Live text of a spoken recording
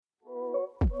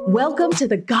Welcome to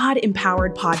the God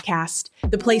Empowered Podcast,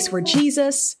 the place where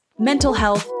Jesus, mental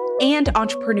health, and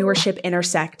entrepreneurship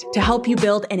intersect to help you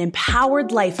build an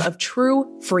empowered life of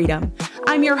true freedom.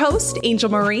 I'm your host, Angel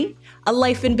Marie, a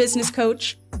life and business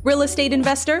coach, real estate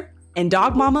investor, and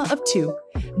dog mama of two.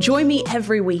 Join me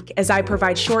every week as I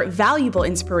provide short, valuable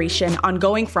inspiration on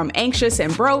going from anxious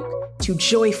and broke to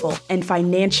joyful and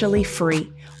financially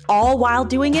free, all while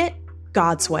doing it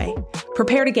God's way.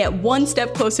 Prepare to get one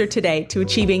step closer today to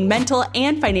achieving mental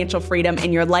and financial freedom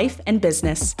in your life and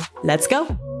business. Let's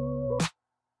go.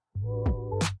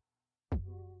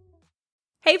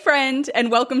 Hey friend,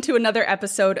 and welcome to another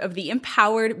episode of the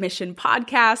Empowered Mission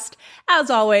Podcast. As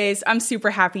always, I'm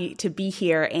super happy to be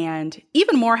here and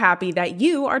even more happy that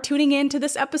you are tuning in to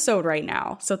this episode right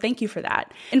now. So thank you for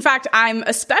that. In fact, I'm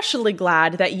especially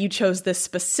glad that you chose this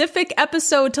specific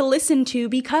episode to listen to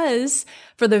because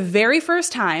for the very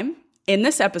first time in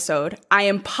this episode, I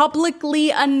am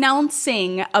publicly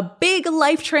announcing a big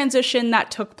life transition that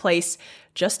took place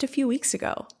just a few weeks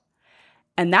ago.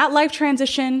 And that life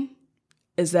transition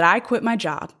is that I quit my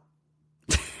job.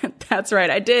 That's right,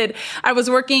 I did. I was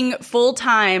working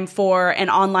full-time for an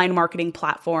online marketing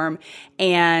platform,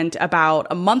 and about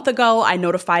a month ago, I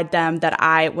notified them that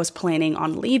I was planning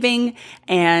on leaving,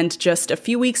 and just a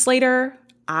few weeks later,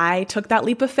 I took that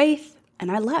leap of faith and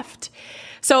I left.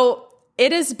 So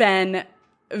it has been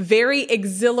very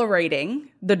exhilarating,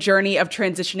 the journey of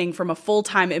transitioning from a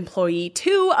full-time employee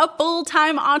to a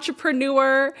full-time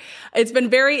entrepreneur. It's been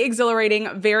very exhilarating,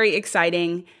 very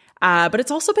exciting, but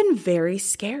it's also been very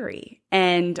scary.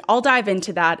 And I'll dive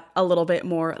into that a little bit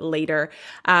more later.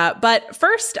 But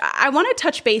first, I want to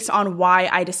touch base on why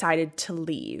I decided to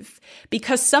leave.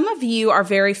 Because some of you are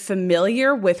very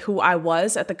familiar with who I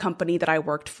was at the company that I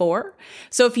worked for.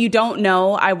 So if you don't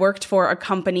know, I worked for a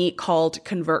company called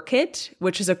ConvertKit,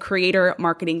 which is a creator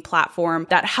marketing platform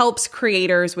that helps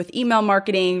creators with email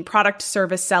marketing, product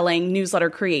service selling, newsletter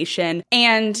creation.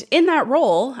 And in that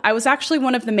role, I was actually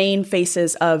one of the main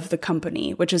faces of the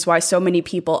company, which is why so many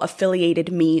people affiliated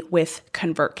me with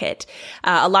ConvertKit.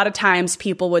 A lot of times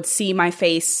people would see my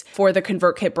face for the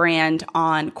ConvertKit brand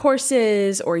on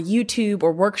courses or YouTube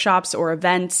or workshops or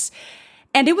events.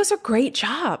 And it was a great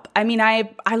job. I mean,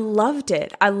 I loved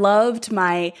it. I loved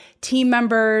my team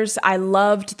members. I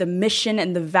loved the mission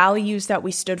and the values that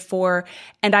we stood for.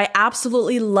 And I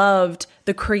absolutely loved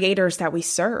the creators that we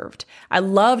served. I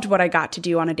loved what I got to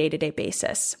do on a day-to-day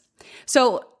basis.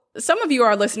 So some of you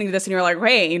are listening to this and you're like,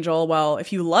 hey, Angel, well,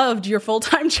 if you loved your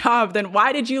full-time job, then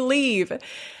why did you leave?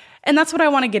 And that's what I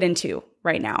want to get into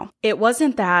right now. It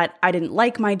wasn't that I didn't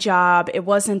like my job. It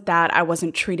wasn't that I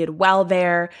wasn't treated well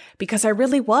there, because I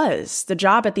really was. The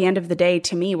job at the end of the day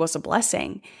to me was a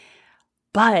blessing.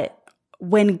 But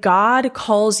when God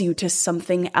calls you to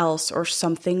something else or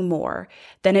something more,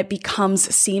 then it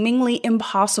becomes seemingly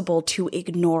impossible to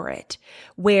ignore it,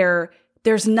 where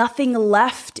there's nothing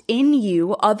left in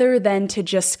you other than to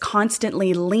just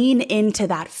constantly lean into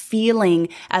that feeling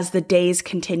as the days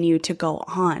continue to go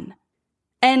on.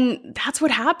 And that's what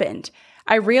happened.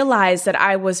 I realized that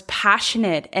I was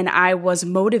passionate and I was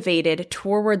motivated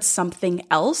towards something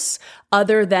else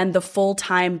other than the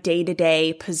full-time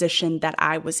day-to-day position that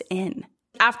I was in.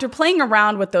 After playing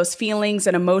around with those feelings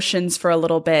and emotions for a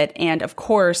little bit, and of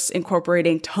course,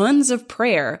 incorporating tons of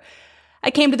prayer, I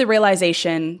came to the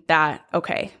realization that,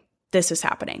 okay, this is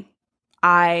happening.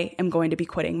 I am going to be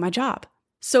quitting my job.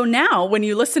 So now when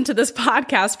you listen to this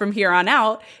podcast from here on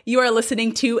out, you are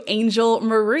listening to Angel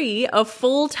Marie, a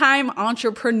full-time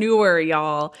entrepreneur,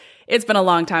 y'all. It's been a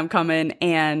long time coming,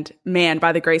 and man,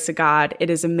 by the grace of God, it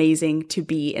is amazing to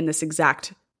be in this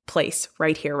exact place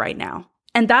right here, right now.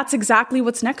 And that's exactly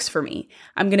what's next for me.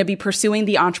 I'm going to be pursuing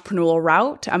the entrepreneurial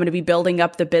route. I'm going to be building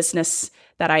up the business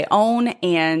that I own,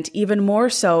 and even more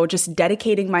so, just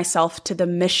dedicating myself to the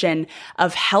mission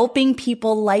of helping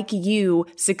people like you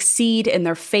succeed in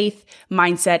their faith,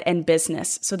 mindset, and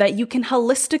business so that you can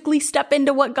holistically step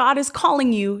into what God is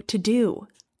calling you to do.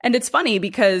 And it's funny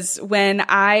because when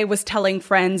I was telling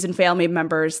friends and family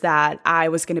members that I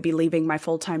was going to be leaving my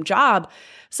full-time job,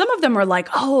 some of them were like,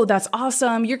 oh, that's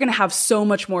awesome. You're going to have so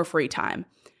much more free time.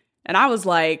 And I was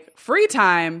like, free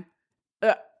time?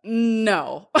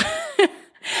 No.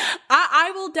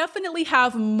 I will definitely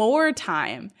have more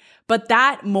time, but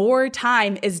that more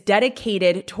time is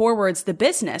dedicated towards the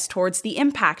business, towards the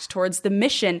impact, towards the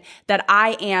mission that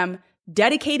I am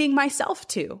dedicating myself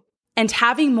to. And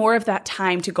having more of that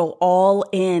time to go all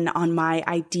in on my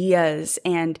ideas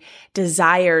and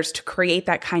desires to create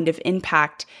that kind of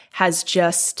impact has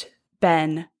just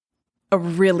been a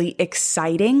really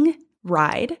exciting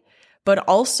ride, but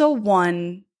also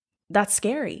one that's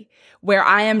scary, where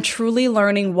I am truly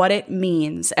learning what it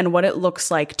means and what it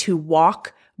looks like to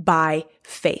walk by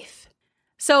faith.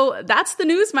 So that's the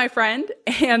news, my friend.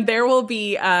 And there will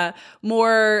be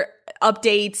more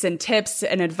updates and tips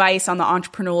and advice on the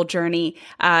entrepreneurial journey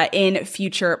in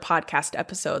future podcast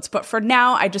episodes. But for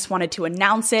now, I just wanted to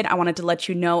announce it. I wanted to let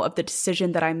you know of the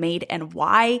decision that I made and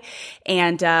why.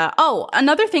 And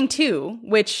another thing too,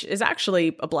 which is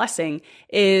actually a blessing,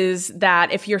 is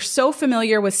that if you're so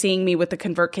familiar with seeing me with the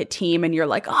ConvertKit team and you're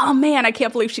like, oh man, I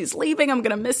can't believe she's leaving, I'm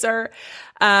going to miss her.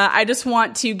 I just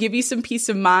want to give you some peace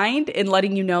of mind in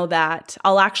letting you know that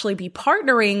I'll actually be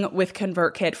partnering with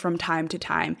ConvertKit from time to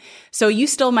time. So you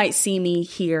still might see me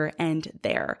here and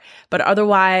there. But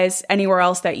otherwise, anywhere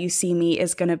else that you see me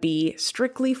is going to be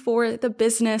strictly for the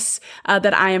business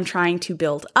that I am trying to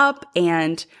build up,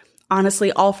 and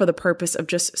honestly, all for the purpose of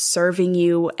just serving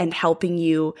you and helping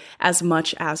you as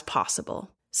much as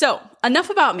possible. So enough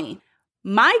about me.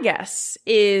 My guess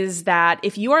is that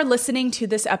if you are listening to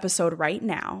this episode right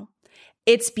now,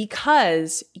 it's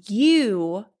because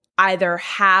you either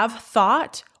have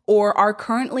thought or are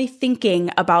currently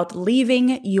thinking about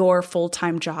leaving your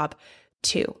full-time job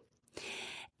too.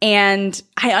 And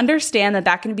I understand that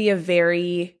that can be a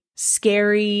very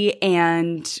scary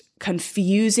and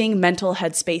confusing mental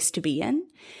headspace to be in.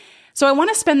 So I want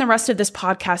to spend the rest of this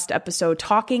podcast episode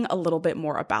talking a little bit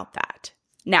more about that.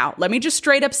 Now, let me just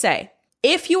straight up say,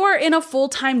 if you are in a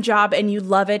full-time job and you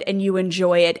love it and you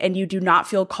enjoy it and you do not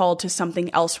feel called to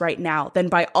something else right now, then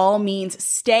by all means,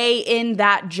 stay in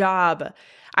that job.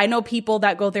 I know people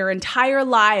that go their entire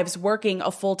lives working a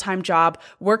full-time job,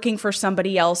 working for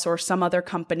somebody else or some other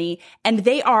company, and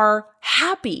they are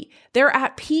happy. They're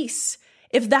at peace.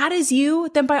 If that is you,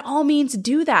 then by all means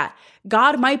do that.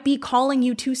 God might be calling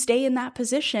you to stay in that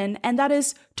position, and that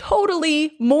is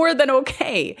totally more than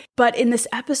okay. But in this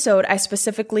episode, I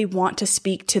specifically want to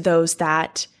speak to those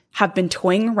that have been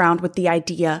toying around with the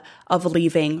idea of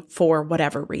leaving for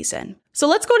whatever reason. So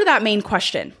let's go to that main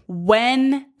question.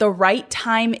 When the right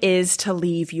time is to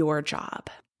leave your job?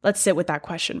 Let's sit with that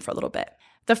question for a little bit.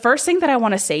 The first thing that I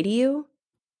want to say to you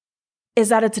is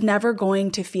that it's never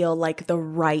going to feel like the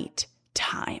right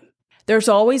time. There's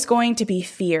always going to be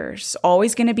fears,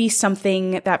 always going to be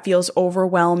something that feels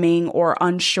overwhelming or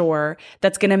unsure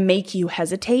that's going to make you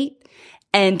hesitate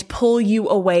and pull you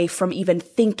away from even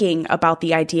thinking about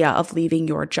the idea of leaving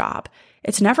your job.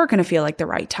 It's never going to feel like the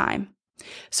right time.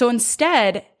 So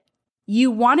instead, you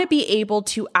want to be able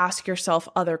to ask yourself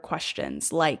other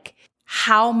questions like,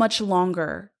 how much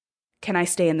longer can I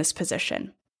stay in this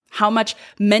position? How much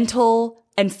mental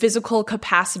and physical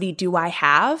capacity do I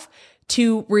have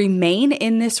to remain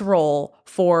in this role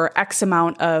for X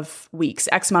amount of weeks,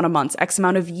 X amount of months, X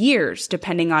amount of years,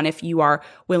 depending on if you are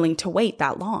willing to wait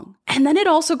that long? And then it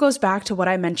also goes back to what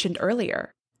I mentioned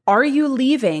earlier. Are you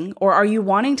leaving or are you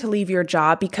wanting to leave your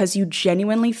job because you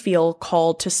genuinely feel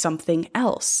called to something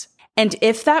else? And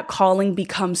if that calling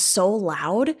becomes so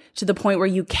loud to the point where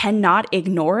you cannot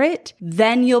ignore it,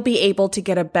 then you'll be able to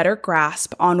get a better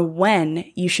grasp on when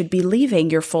you should be leaving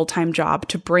your full-time job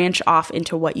to branch off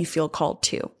into what you feel called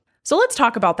to. So let's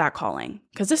talk about that calling,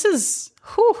 because this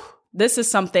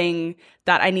is something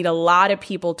that I need a lot of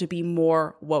people to be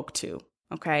more woke to,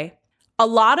 okay? A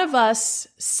lot of us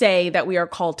say that we are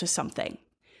called to something,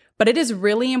 but it is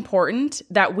really important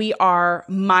that we are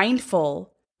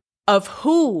mindful of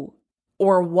who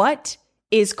or what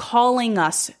is calling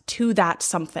us to that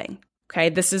something, okay?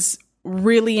 This is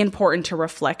really important to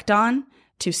reflect on,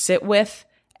 to sit with,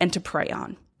 and to pray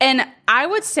on. And I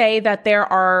would say that there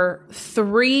are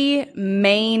 3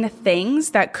 main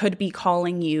things that could be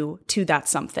calling you to that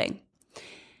something.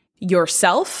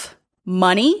 Yourself,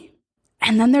 money,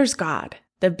 and then there's God,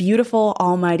 the beautiful,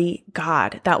 almighty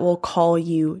God that will call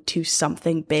you to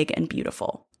something big and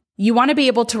beautiful. You want to be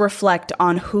able to reflect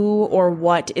on who or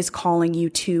what is calling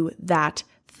you to that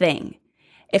thing.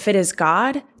 If it is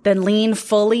God, then lean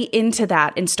fully into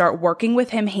that and start working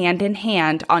with Him hand in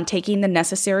hand on taking the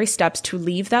necessary steps to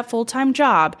leave that full-time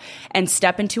job and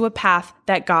step into a path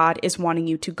that God is wanting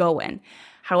you to go in.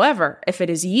 However, if it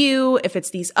is you, if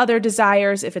it's these other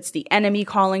desires, if it's the enemy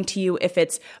calling to you, if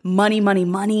it's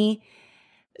money,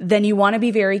 then you want to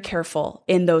be very careful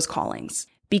in those callings,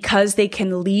 because they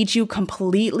can lead you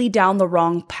completely down the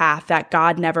wrong path that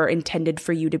God never intended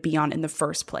for you to be on in the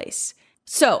first place.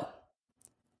 So,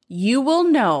 you will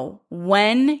know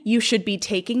when you should be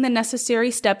taking the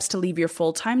necessary steps to leave your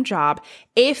full-time job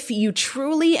if you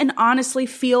truly and honestly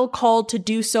feel called to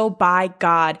do so by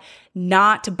God,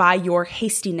 not by your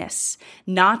hastiness,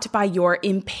 not by your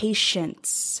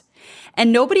impatience.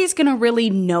 And nobody's going to really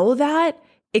know that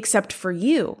except for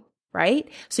you. right?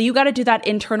 So you got to do that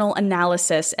internal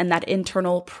analysis and that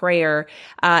internal prayer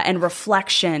and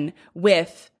reflection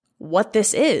with what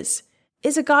this is.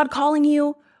 Is it God calling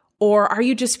you? Or are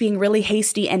you just being really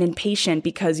hasty and impatient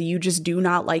because you just do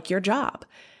not like your job?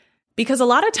 Because a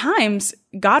lot of times,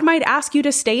 God might ask you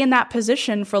to stay in that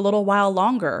position for a little while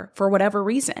longer for whatever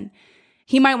reason.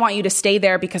 He might want you to stay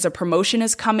there because a promotion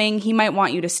is coming. He might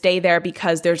want you to stay there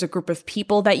because there's a group of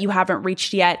people that you haven't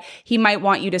reached yet. He might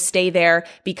want you to stay there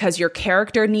because your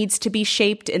character needs to be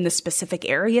shaped in the specific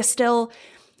area still.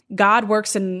 God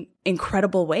works in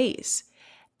incredible ways.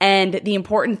 And the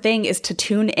important thing is to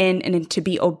tune in and to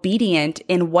be obedient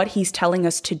in what he's telling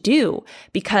us to do,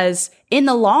 because in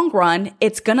the long run,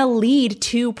 it's going to lead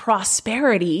to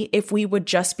prosperity if we would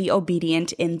just be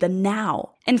obedient in the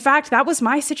now. In fact, that was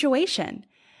my situation.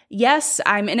 Yes,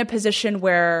 I'm in a position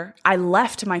where I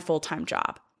left my full-time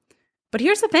job. But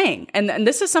here's the thing, and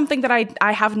this is something that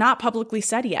I have not publicly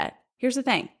said yet. Here's the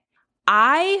thing.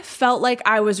 I felt like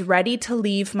I was ready to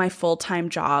leave my full-time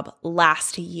job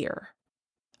last year.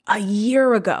 A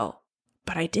year ago,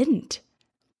 but I didn't.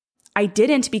 I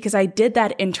didn't because I did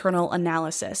that internal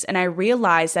analysis and I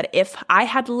realized that if I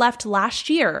had left last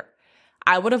year,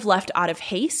 I would have left out of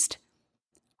haste,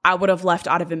 I would have left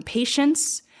out of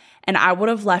impatience, and I would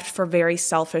have left for very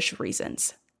selfish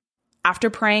reasons. After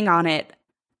praying on it,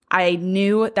 I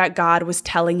knew that God was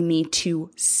telling me to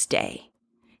stay.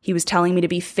 He was telling me to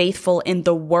be faithful in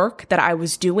the work that I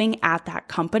was doing at that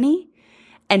company,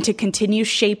 and to continue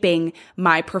shaping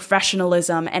my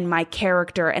professionalism and my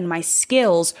character and my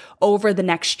skills over the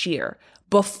next year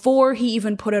before he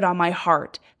even put it on my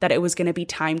heart that it was going to be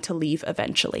time to leave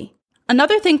eventually.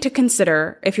 Another thing to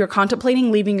consider if you're contemplating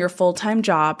leaving your full-time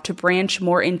job to branch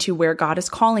more into where God is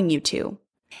calling you to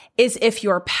is if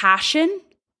your passion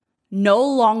no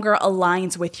longer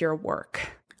aligns with your work.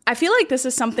 I feel like this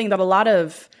is something that a lot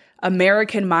of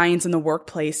American minds in the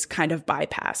workplace kind of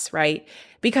bypass, right?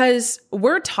 Because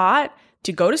we're taught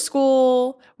to go to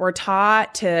school, we're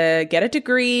taught to get a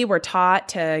degree, we're taught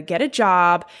to get a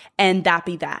job, and that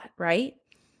be that, right?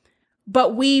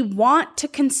 But we want to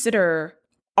consider,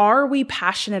 are we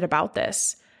passionate about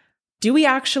this? Do we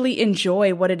actually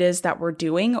enjoy what it is that we're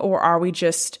doing, or are we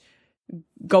just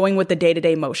going with the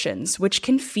day-to-day motions, which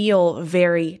can feel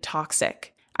very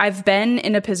toxic? I've been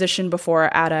in a position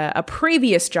before at a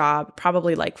previous job,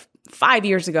 probably like 5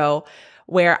 years ago,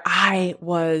 where I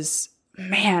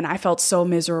felt so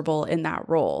miserable in that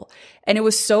role. And it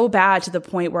was so bad to the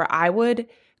point where I would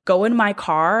go in my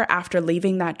car after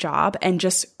leaving that job and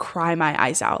just cry my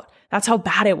eyes out. That's how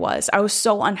bad it was. I was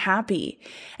so unhappy.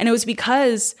 And it was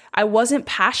because I wasn't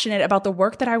passionate about the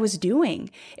work that I was doing.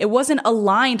 It wasn't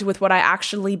aligned with what I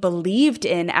actually believed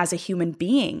in as a human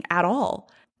being at all.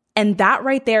 And that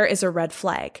right there is a red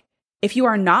flag. If you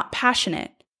are not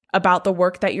passionate about the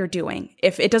work that you're doing,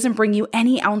 if it doesn't bring you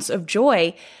any ounce of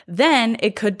joy, then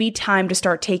it could be time to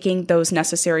start taking those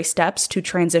necessary steps to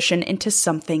transition into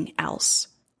something else.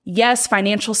 Yes,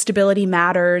 financial stability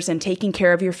matters and taking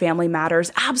care of your family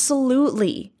matters.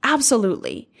 Absolutely.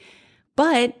 Absolutely.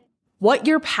 But what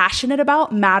you're passionate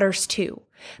about matters too,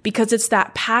 because it's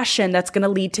that passion that's going to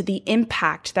lead to the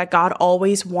impact that God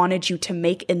always wanted you to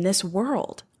make in this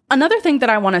world. Another thing that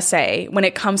I want to say when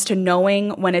it comes to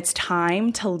knowing when it's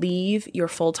time to leave your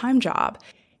full-time job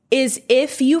is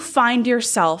if you find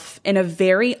yourself in a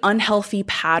very unhealthy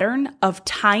pattern of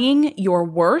tying your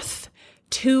worth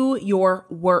to your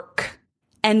work,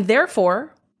 and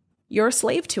therefore you're a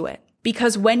slave to it.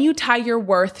 Because when you tie your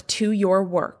worth to your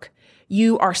work,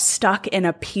 you are stuck in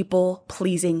a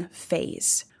people-pleasing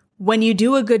phase. When you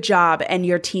do a good job and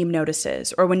your team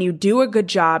notices, or when you do a good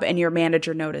job and your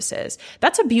manager notices,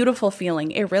 that's a beautiful feeling.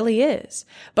 It really is.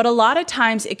 But a lot of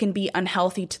times it can be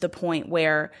unhealthy to the point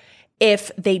where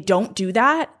if they don't do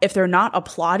that, if they're not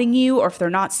applauding you, or if they're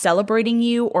not celebrating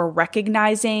you or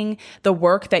recognizing the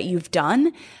work that you've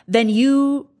done, then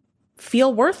you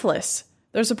feel worthless.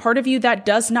 There's a part of you that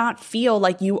does not feel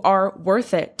like you are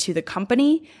worth it to the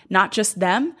company, not just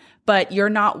them, but you're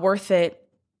not worth it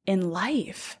in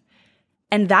life.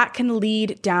 And that can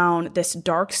lead down this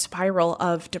dark spiral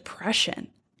of depression.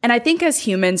 And I think as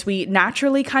humans, we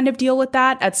naturally kind of deal with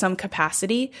that at some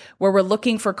capacity, where we're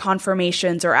looking for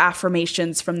confirmations or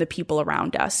affirmations from the people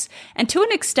around us. And to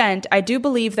an extent, I do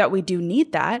believe that we do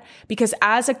need that, because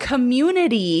as a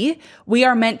community, we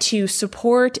are meant to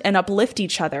support and uplift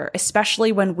each other,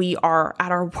 especially when we are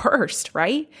at our worst,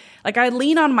 right? Like I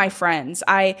lean on my friends,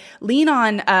 I lean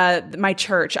on my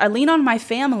church, I lean on my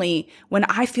family when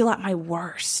I feel at my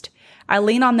worst. I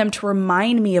lean on them to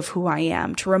remind me of who I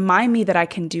am, to remind me that I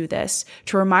can do this,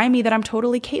 to remind me that I'm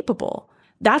totally capable.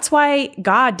 That's why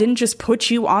God didn't just put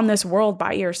you on this world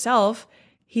by yourself.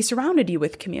 He surrounded you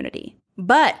with community.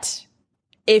 But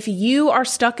if you are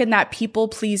stuck in that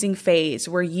people-pleasing phase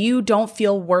where you don't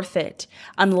feel worth it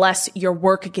unless your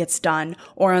work gets done,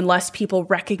 or unless people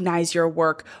recognize your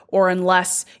work, or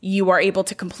unless you are able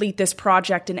to complete this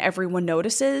project and everyone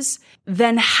notices,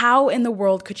 then how in the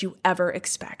world could you ever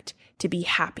expect to be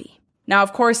happy? Now,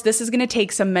 of course, this is going to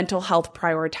take some mental health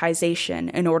prioritization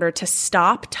in order to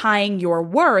stop tying your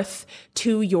worth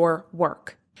to your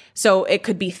work. So it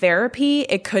could be therapy.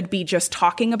 It could be just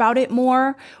talking about it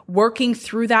more, working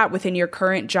through that within your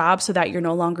current job so that you're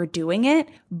no longer doing it.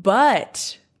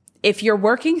 But if you're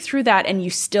working through that and you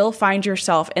still find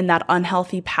yourself in that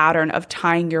unhealthy pattern of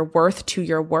tying your worth to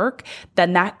your work,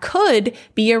 then that could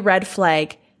be a red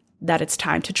flag that it's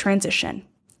time to transition.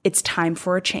 It's time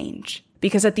for a change.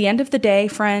 Because at the end of the day,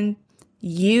 friend,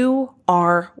 you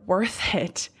are worth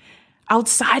it.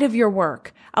 Outside of your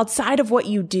work, outside of what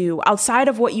you do, outside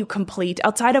of what you complete,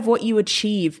 outside of what you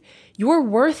achieve, you're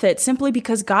worth it simply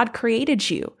because God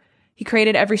created you. He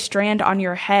created every strand on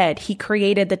your head. He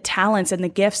created the talents and the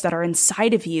gifts that are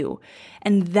inside of you.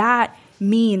 And that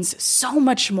means so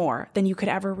much more than you could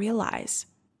ever realize.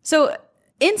 So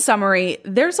in summary,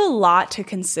 there's a lot to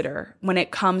consider when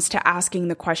it comes to asking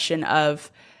the question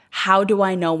of, how do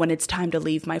I know when it's time to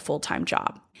leave my full-time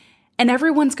job? And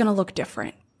everyone's going to look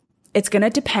different. It's going to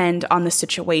depend on the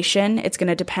situation. It's going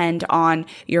to depend on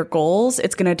your goals.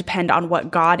 It's going to depend on what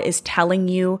God is telling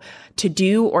you to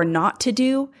do or not to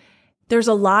do. There's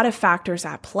a lot of factors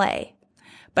at play.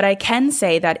 But I can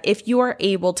say that if you are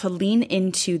able to lean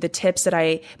into the tips that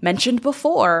I mentioned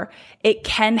before, it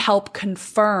can help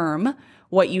confirm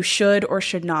what you should or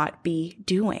should not be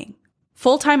doing.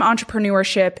 Full-time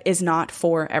entrepreneurship is not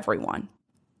for everyone.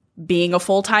 Being a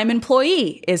full-time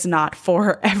employee is not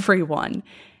for everyone.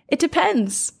 It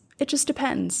depends. It just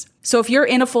depends. So if you're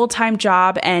in a full-time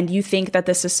job and you think that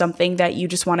this is something that you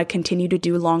just want to continue to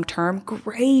do long-term,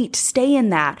 great, stay in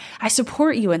that. I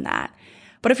support you in that.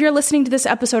 But if you're listening to this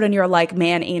episode and you're like,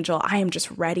 man, Angel, I am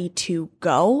just ready to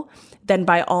go, then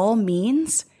by all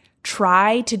means,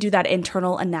 try to do that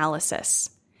internal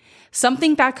analysis.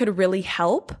 Something that could really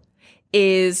help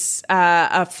is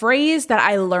a phrase that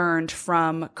I learned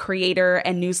from creator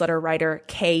and newsletter writer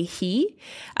Kay He.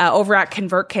 Over at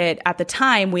ConvertKit at the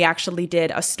time, we actually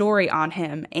did a story on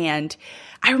him. And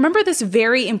I remember this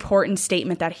very important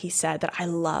statement that he said that I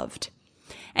loved.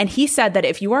 And he said that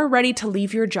if you are ready to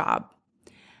leave your job,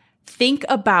 think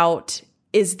about,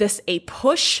 is this a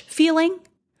push feeling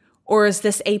or is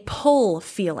this a pull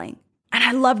feeling? And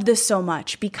I loved this so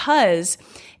much because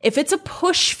if it's a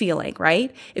push feeling,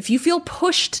 right? If you feel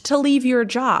pushed to leave your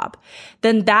job,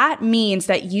 then that means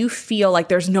that you feel like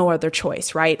there's no other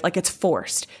choice, right? Like it's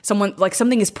forced.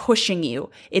 Something is pushing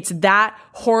you. It's that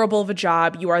horrible of a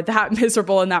job. You are that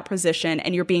miserable in that position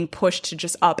and you're being pushed to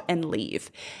just up and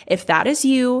leave. If that is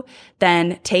you,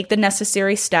 then take the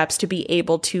necessary steps to be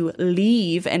able to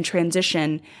leave and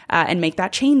transition and make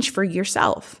that change for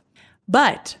yourself.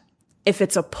 But if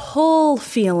it's a pull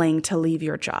feeling to leave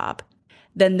your job,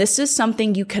 then this is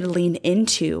something you can lean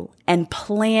into and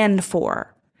plan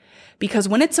for. Because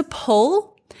when it's a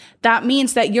pull, that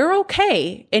means that you're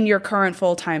okay in your current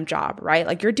full-time job, right?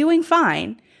 Like you're doing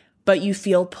fine, but you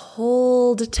feel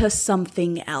pulled to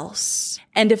something else.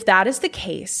 And if that is the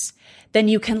case, then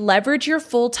you can leverage your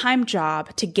full-time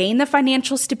job to gain the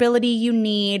financial stability you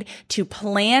need to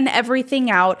plan everything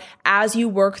out as you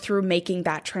work through making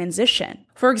that transition.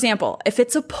 For example, if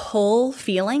it's a pull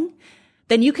feeling,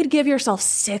 then you could give yourself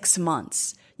 6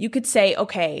 months. You could say,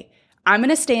 okay, I'm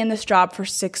going to stay in this job for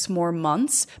 6 more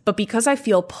months, but because I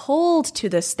feel pulled to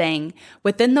this thing,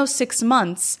 within those 6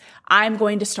 months, I'm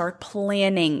going to start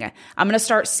planning. I'm going to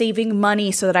start saving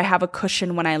money so that I have a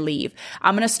cushion when I leave.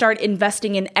 I'm going to start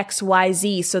investing in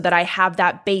XYZ so that I have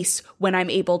that base when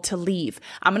I'm able to leave.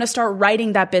 I'm going to start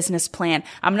writing that business plan.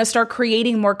 I'm going to start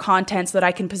creating more content so that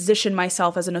I can position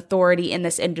myself as an authority in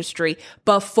this industry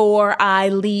before I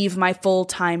leave my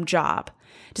full-time job.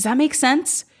 Does that make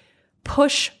sense?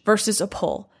 Push versus a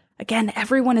pull. Again,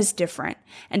 everyone is different.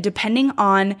 And depending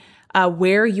on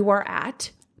where you are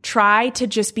at, try to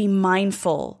just be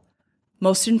mindful,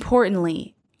 most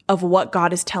importantly, of what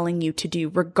God is telling you to do,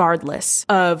 regardless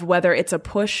of whether it's a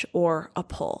push or a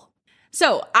pull.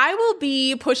 So I will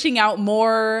be pushing out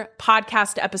more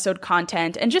podcast episode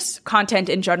content and just content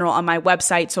in general on my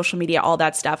website, social media, all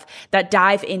that stuff that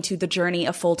dive into the journey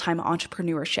of full-time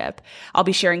entrepreneurship. I'll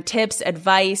be sharing tips,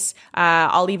 advice.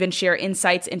 I'll even share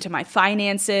insights into my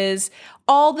finances,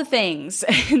 all the things,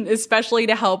 especially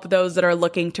to help those that are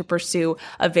looking to pursue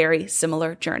a very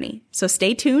similar journey. So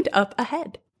stay tuned up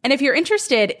ahead. And if you're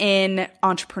interested in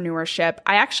entrepreneurship,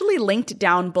 I actually linked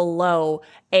down below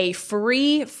a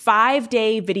free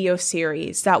 5-day video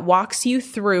series that walks you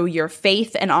through your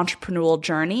faith and entrepreneurial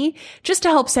journey just to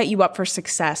help set you up for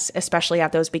success, especially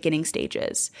at those beginning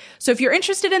stages. So if you're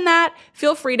interested in that,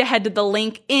 feel free to head to the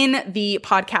link in the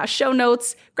podcast show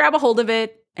notes, grab a hold of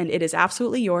it, and it is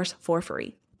absolutely yours for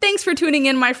free. Thanks for tuning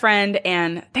in, my friend,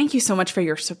 and thank you so much for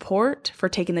your support, for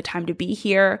taking the time to be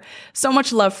here. So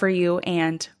much love for you,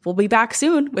 and we'll be back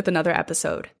soon with another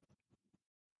episode.